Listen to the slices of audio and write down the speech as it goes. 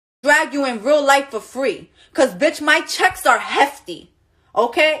drag you in real life for free. Because, bitch, my checks are hefty.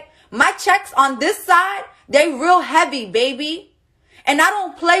 Okay? My checks on this side, they real heavy, baby. And I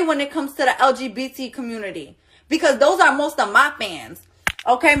don't play when it comes to the LGBT community. Because those are most of my fans.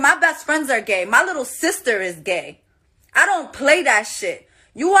 Okay? My best friends are gay. My little sister is gay. I don't play that shit.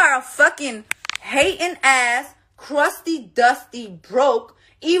 You are a fucking hating ass, crusty, dusty, broke,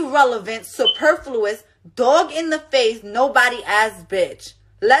 irrelevant, superfluous, dog in the face, nobody ass bitch.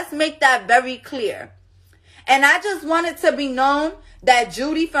 Let's make that very clear. And I just want it to be known that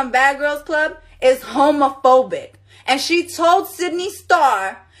Judy from Bad Girls Club is homophobic. And she told Sidney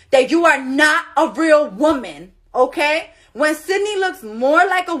Starr that you are not a real woman. Okay? When Sidney looks more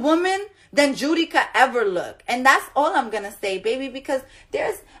like a woman than Judy could ever look. And that's all I'm going to say, baby, because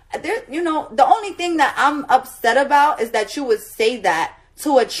there's, you know, the only thing that I'm upset about is that you would say that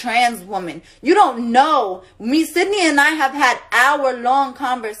to a trans woman. You don't know. Me, Sidney and I have had hour-long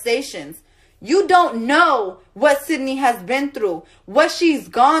conversations. You don't know what Sidney has been through, what she's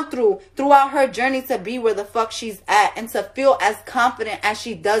gone through throughout her journey to be where the fuck she's at and to feel as confident as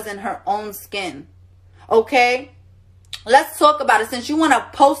she does in her own skin. Okay? Let's talk about it. Since you want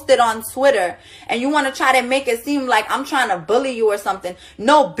to post it on Twitter and you want to try to make it seem like I'm trying to bully you or something.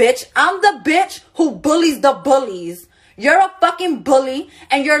 No, bitch. I'm the bitch who bullies the bullies. You're a fucking bully,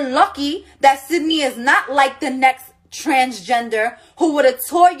 and you're lucky that Sidney is not like the next transgender who would have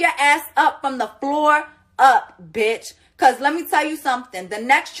tore your ass up from the floor up, bitch. Because let me tell you something. The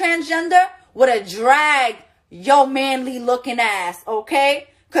next transgender would have dragged your manly looking ass, okay?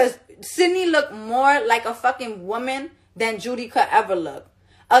 Because Sidney looked more like a fucking woman than Judy could ever look.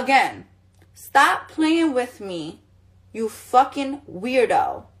 Again, stop playing with me, you fucking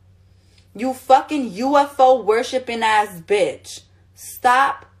weirdo. You fucking UFO worshiping ass bitch.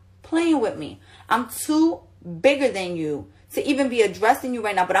 Stop playing with me. I'm too bigger than you to even be addressing you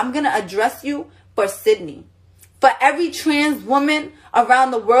right now. But I'm going to address you for Sidney. For every trans woman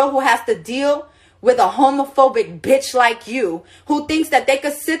around the world who has to deal with a homophobic bitch like you, who thinks that they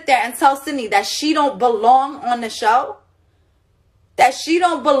could sit there and tell Sidney that she don't belong on the show. That she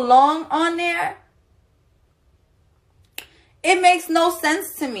don't belong on there. It makes no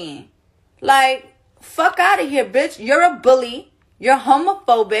sense to me. Like, fuck out of here, bitch. You're a bully. You're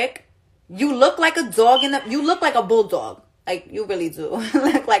homophobic. You look like a dog in the... You look like a bulldog. Like, you really do.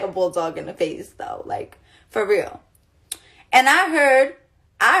 Look like a bulldog in the face, though. Like, for real. And I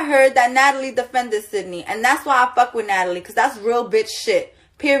heard that Natalie defended Sidney. And that's why I fuck with Natalie. Because that's real bitch shit.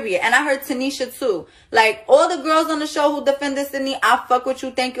 Period. And I heard Tanisha, too. Like, all the girls on the show who defended Sidney, I fuck with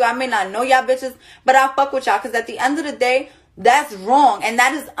you. Thank you. I may not know y'all bitches, but I fuck with y'all. Because at the end of the day... That's wrong, and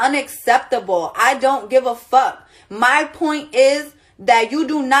that is unacceptable. I don't give a fuck. My point is that you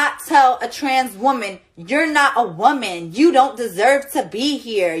do not tell a trans woman, you're not a woman. You don't deserve to be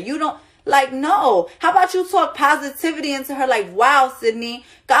here. You don't, like, no. How about you talk positivity into her like, wow, Sidney,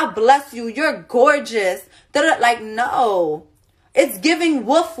 God bless you. You're gorgeous. Like, no. It's giving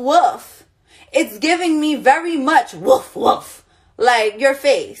woof woof. It's giving me very much woof woof. Like, your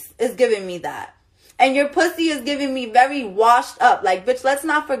face is giving me that. And your pussy is giving me very washed up. Like, bitch, let's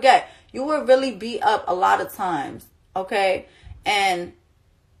not forget. You were really beat up a lot of times. Okay? And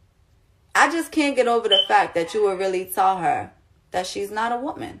I just can't get over the fact that you would really tell her that she's not a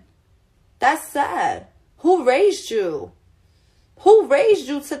woman. That's sad. Who raised you? Who raised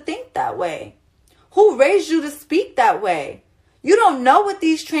you to think that way? Who raised you to speak that way? You don't know what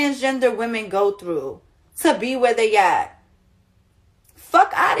these transgender women go through to be where they at.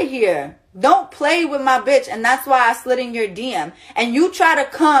 Fuck out of here. Don't play with my bitch. And that's why I slid in your DM. And you try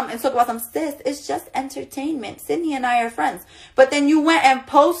to come and talk about some, sis, it's just entertainment. Sidney and I are friends. But then you went and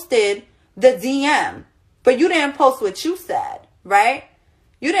posted the DM. But you didn't post what you said, right?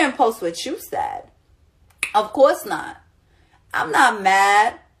 You didn't post what you said. Of course not. I'm not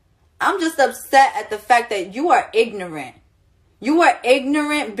mad. I'm just upset at the fact that you are ignorant. You are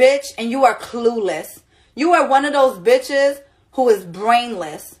ignorant, bitch, and you are clueless. You are one of those bitches who is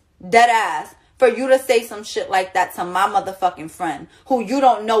brainless. Dead ass, for you to say some shit like that to my motherfucking friend who you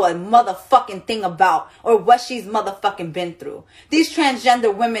don't know a motherfucking thing about or what she's motherfucking been through. These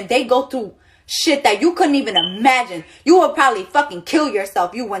transgender women, they go through shit that you couldn't even imagine. You would probably fucking kill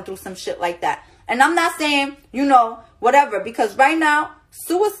yourself. You went through some shit like that. And I'm not saying, you know, whatever, because right now,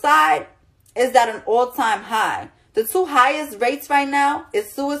 suicide is at an all-time high. The two highest rates right now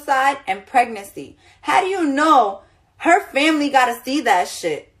is suicide and pregnancy. How do you know? Her family got to see that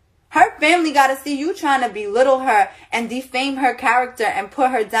shit. Her family got to see you trying to belittle her and defame her character and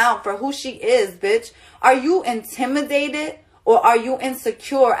put her down for who she is, bitch. Are you intimidated or are you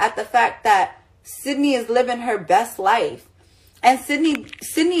insecure at the fact that Sidney is living her best life? And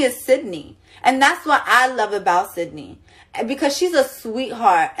Sidney is Sidney. And that's what I love about Sidney. Because she's a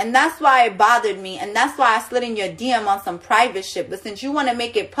sweetheart. And that's why it bothered me. And that's why I slid in your DM on some private shit. But since you want to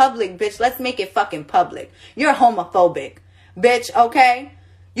make it public, bitch, let's make it fucking public. You're homophobic, bitch, okay?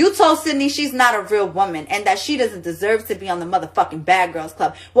 You told Sidney she's not a real woman and that she doesn't deserve to be on the motherfucking Bad Girls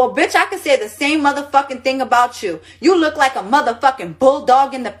Club. Well, bitch, I can say the same motherfucking thing about you. You look like a motherfucking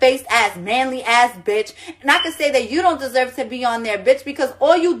bulldog in the face ass, manly ass bitch. And I can say that you don't deserve to be on there, bitch, because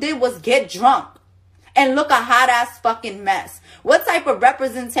all you did was get drunk and look a hot ass fucking mess. What type of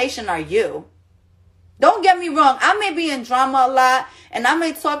representation are you? Don't get me wrong. I may be in drama a lot and I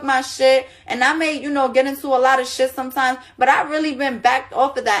may talk my shit and I may, you know, get into a lot of shit sometimes. But I've really been backed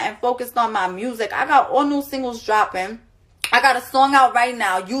off of that and focused on my music. I got all new singles dropping. I got a song out right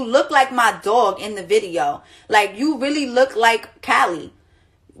now. You look like my dog in the video. Like, you really look like Callie.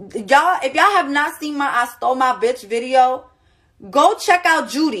 Y'all, if y'all have not seen my I Stole My Bitch video, go check out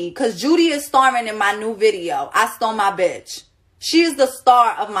Judy. Because Judy is starring in my new video, I Stole My Bitch. She is the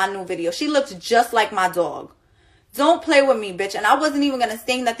star of my new video. She looks just like my dog. Don't play with me, bitch. And I wasn't even going to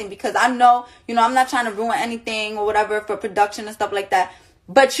say nothing because I know, you know, I'm not trying to ruin anything or whatever for production and stuff like that.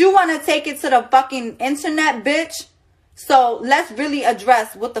 But you want to take it to the fucking internet, bitch. So let's really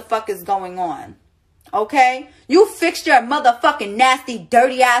address what the fuck is going on. Okay? You fixed your motherfucking nasty,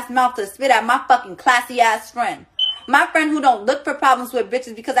 dirty ass mouth to spit at my fucking classy ass friend. My friend who don't look for problems with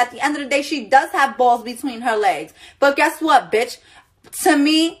bitches because at the end of the day, she does have balls between her legs. But guess what, bitch? To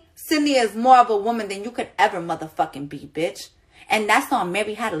me, Sidney is more of a woman than you could ever motherfucking be, bitch. And that's on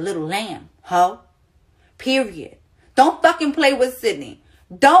Mary Had a Little Lamb, ho. Period. Don't fucking play with Sidney.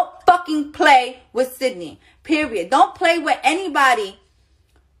 Don't fucking play with Sidney. Period. Don't play with anybody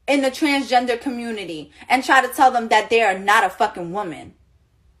in the transgender community and try to tell them that they are not a fucking woman.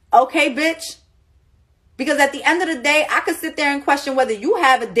 Okay, bitch? Because at the end of the day, I could sit there and question whether you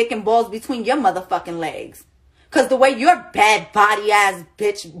have a dick and balls between your motherfucking legs. Because the way your bad body ass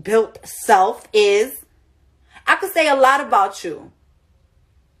bitch built self is, I could say a lot about you.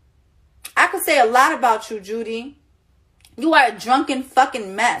 I could say a lot about you, Judy. You are a drunken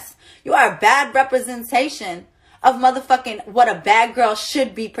fucking mess. You are a bad representation of motherfucking what a bad girl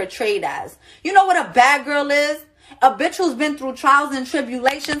should be portrayed as. You know what a bad girl is? A bitch who's been through trials and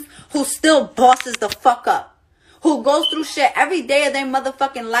tribulations, who still bosses the fuck up. Who goes through shit every day of their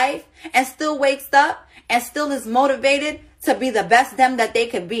motherfucking life and still wakes up and still is motivated to be the best them that they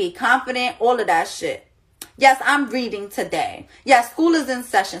could be. Confident, all of that shit. Yes, I'm reading today. Yes, school is in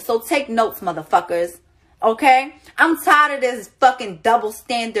session, so take notes, motherfuckers. Okay? I'm tired of this fucking double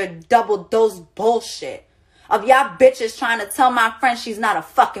standard, double dose bullshit. Of y'all bitches trying to tell my friend she's not a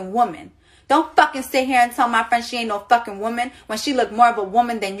fucking woman. Don't fucking sit here and tell my friend she ain't no fucking woman when she look more of a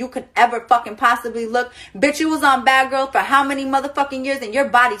woman than you could ever fucking possibly look. Bitch, you was on Bad Girl for how many motherfucking years and your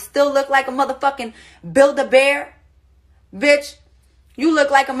body still look like a motherfucking Build-A-Bear? Bitch, you look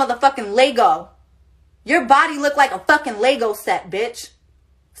like a motherfucking Lego. Your body look like a fucking Lego set, bitch.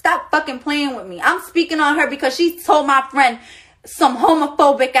 Stop fucking playing with me. I'm speaking on her because she told my friend some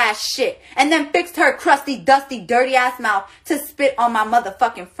homophobic ass shit and then fixed her crusty, dusty, dirty ass mouth to spit on my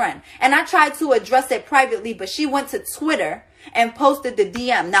motherfucking friend. And I tried to address it privately, but she went to Twitter and posted the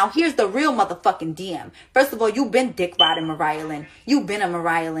DM. Now here's the real motherfucking DM. First of all, you been dick riding Mariahlyn. You been a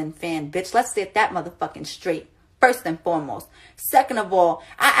Mariahlyn fan, bitch. Let's set that motherfucking straight. First and foremost. Second of all,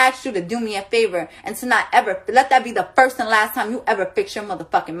 I asked you to do me a favor and to not ever, let that be the first and last time you ever fix your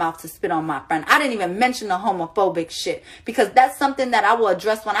motherfucking mouth to spit on my friend. I didn't even mention the homophobic shit because that's something that I will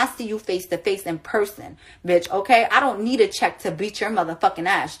address when I see you face to face in person, bitch, okay? I don't need a check to beat your motherfucking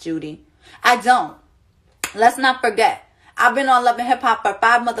ass, Judy. I don't. Let's not forget. I've been on Love and Hip Hop for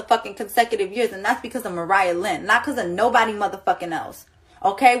 5 motherfucking consecutive years, and that's because of Mariahlyn, not because of nobody motherfucking else.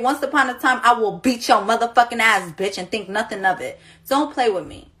 Okay, once upon a time, I will beat your motherfucking ass, bitch, and think nothing of it. Don't play with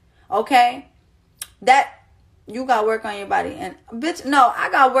me, okay? That, you got work on your body. And, bitch, no, I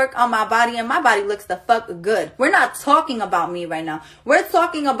got work on my body, and my body looks the fuck good. We're not talking about me right now. We're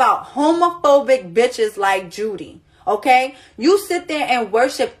talking about homophobic bitches like Judy, okay? You sit there and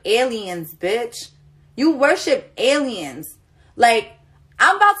worship aliens, bitch. You worship aliens. Like,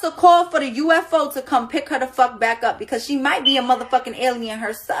 I'm about to call for the UFO to come pick her the fuck back up because she might be a motherfucking alien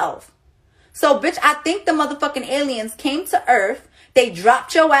herself. So, bitch, I think the motherfucking aliens came to Earth. They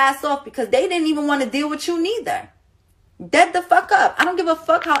dropped your ass off because they didn't even want to deal with you neither. Dead the fuck up. I don't give a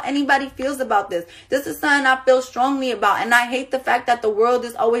fuck how anybody feels about this. This is something I feel strongly about. And I hate the fact that the world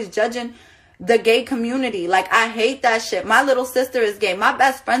is always judging the gay community. Like, I hate that shit. My little sister is gay. My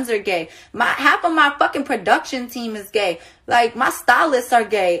best friends are gay. Half of my fucking production team is gay. Like, my stylists are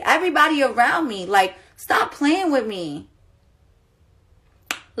gay. Everybody around me. Like, stop playing with me.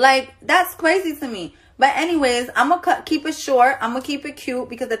 Like, that's crazy to me. But anyways, I'm going to keep it short. I'm going to keep it cute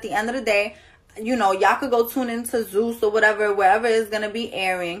because at the end of the day, you know, y'all could go tune into Zeus or whatever, wherever it's going to be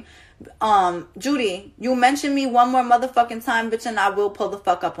airing. Judy, you mention me one more motherfucking time, bitch, and I will pull the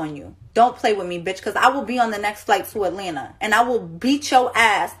fuck up on you. Don't play with me, bitch, because I will be on the next flight to Atlanta. And I will beat your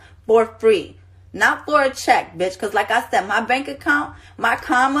ass for free. Not for a check, bitch, because like I said, my bank account, my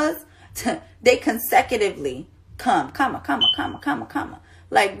commas, they consecutively come. Comma.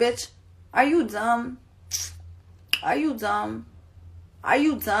 Like, bitch, are you dumb? Are you dumb? Are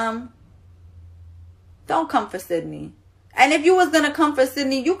you dumb? Don't come for Sidney. And if you was gonna come for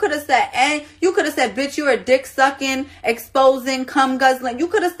Sidney, you could have said, bitch, you're a dick sucking, exposing, cum guzzling. You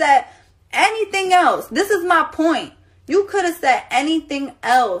could have said anything else. This is my point. You could have said anything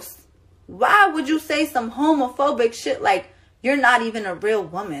else. Why would you say some homophobic shit like you're not even a real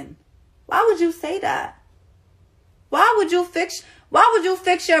woman? Why would you say that? Why would you fix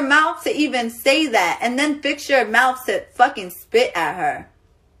your mouth to even say that and then fix your mouth to fucking spit at her?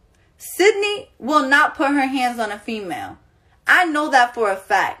 Sidney will not put her hands on a female. I know that for a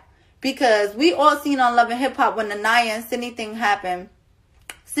fact because we all seen on Love and Hip Hop when the Naya and Sidney thing happened.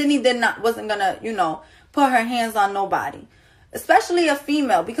 Sidney wasn't gonna, you know, put her hands on nobody, especially a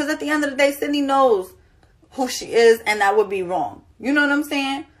female, because at the end of the day, Sidney knows who she is, and that would be wrong. You know what I'm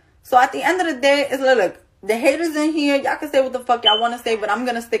saying? So at the end of the day, it's look, the haters in here, y'all can say what the fuck y'all want to say, but I'm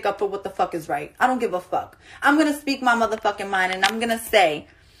gonna stick up for what the fuck is right. I don't give a fuck. I'm gonna speak my motherfucking mind, and I'm gonna say,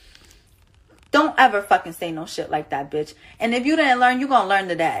 don't ever fucking say no shit like that, bitch. And if you didn't learn, you gonna learn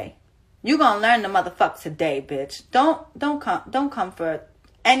today. You gonna learn the motherfuck today, bitch. Don't come for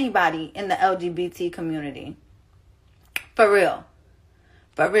anybody in the LGBT community. For real.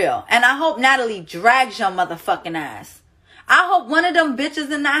 For real. And I hope Natalie drags your motherfucking ass. I hope one of them bitches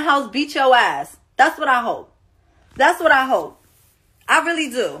in that house beat your ass. That's what I hope. That's what I hope. I really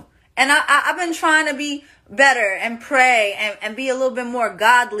do. And I've been trying to be better and pray and be a little bit more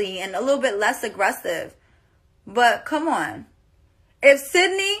godly and a little bit less aggressive. But come on. If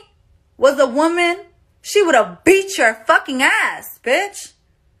Sidney was a woman, she would have beat your fucking ass, bitch.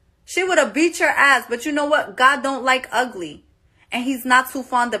 She would have beat your ass. But you know what? God don't like ugly. And he's not too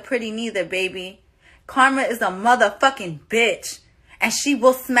fond of pretty neither, baby. Karma is a motherfucking bitch. And she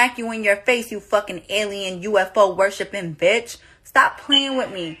will smack you in your face, you fucking alien UFO worshiping bitch. Stop playing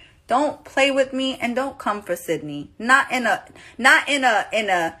with me. Don't play with me and don't come for Sidney. Not in a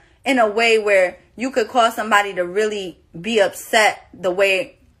way where you could cause somebody to really be upset the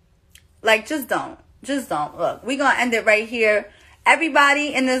way, like, just don't. Just don't. Look, we're going to end it right here.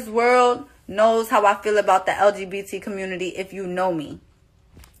 Everybody in this world knows how I feel about the LGBT community if you know me.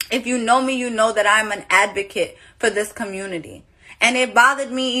 If you know me, you know that I'm an advocate for this community. And it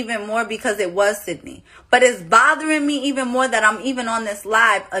bothered me even more because it was Sidney. But it's bothering me even more that I'm even on this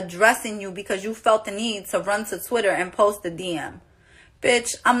live addressing you because you felt the need to run to Twitter and post a DM.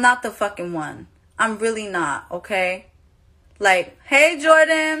 Bitch, I'm not the fucking one. I'm really not, okay? Like, hey,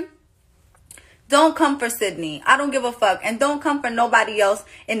 Jordan. Don't come for Sidney. I don't give a fuck. And don't come for nobody else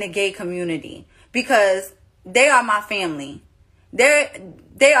in the gay community. Because they are my family.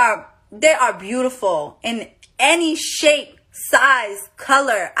 They are beautiful in any shape, size,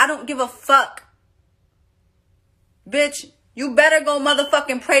 color. I don't give a fuck. Bitch, you better go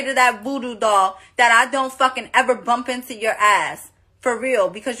motherfucking pray to that voodoo doll that I don't fucking ever bump into your ass. For real.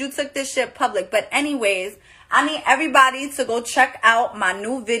 Because you took this shit public. But anyways, I need everybody to go check out my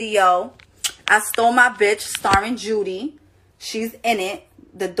new video. I Stole My Bitch starring Judy. She's in it.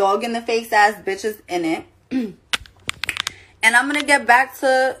 The dog in the face ass bitch is in it. And I'm going to get back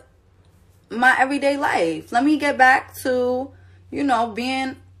to my everyday life. Let me get back to, you know,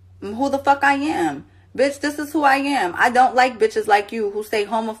 being who the fuck I am. Bitch, this is who I am. I don't like bitches like you who say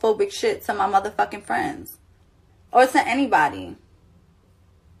homophobic shit to my motherfucking friends. Or to anybody.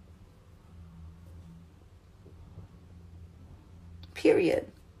 Period.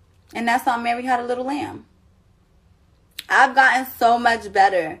 And that's on Mary Had a Little Lamb. I've gotten so much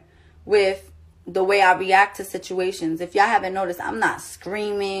better with the way I react to situations. If y'all haven't noticed, I'm not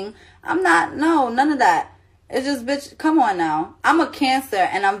screaming. No, none of that. It's just, bitch, come on now. I'm a Cancer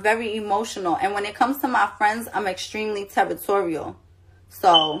and I'm very emotional. And when it comes to my friends, I'm extremely territorial.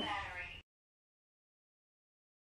 So